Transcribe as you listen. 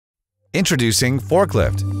Introducing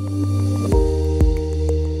ForkLift,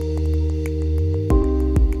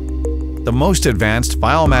 the most advanced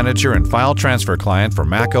file manager and file transfer client for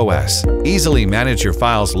macOS. Easily manage your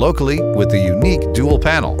files locally with the unique dual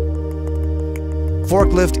panel.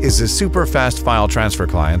 ForkLift is a super fast file transfer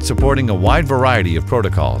client supporting a wide variety of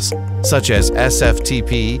protocols, such as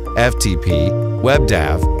SFTP, FTP,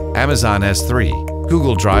 WebDAV, Amazon S3,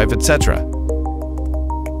 Google Drive, etc.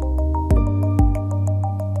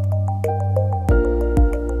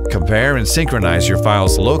 Compare and synchronize your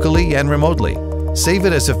files locally and remotely. Save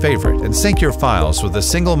it as a favorite and sync your files with a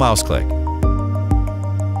single mouse click.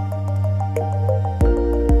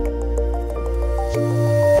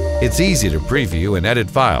 It's easy to preview and edit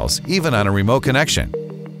files, even on a remote connection.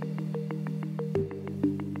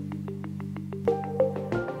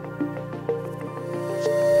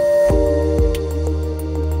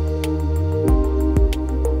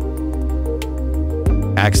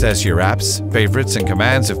 Access your apps, favorites, and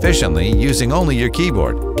commands efficiently using only your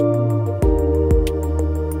keyboard.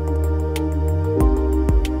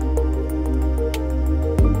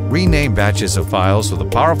 Rename batches of files with a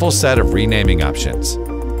powerful set of renaming options.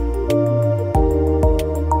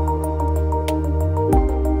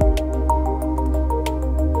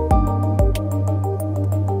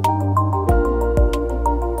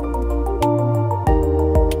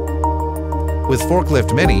 With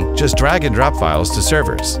ForkLift Mini, just drag and drop files to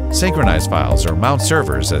servers, synchronize files, or mount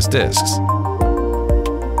servers as disks.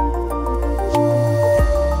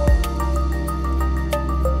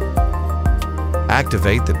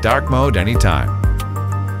 Activate the dark mode anytime.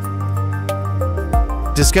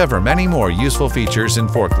 Discover many more useful features in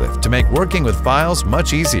ForkLift to make working with files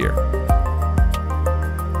much easier.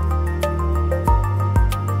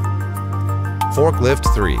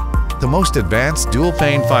 ForkLift 3. The most advanced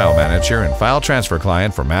dual-pane file manager and file transfer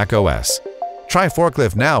client for macOS. Try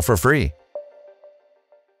ForkLift now for free.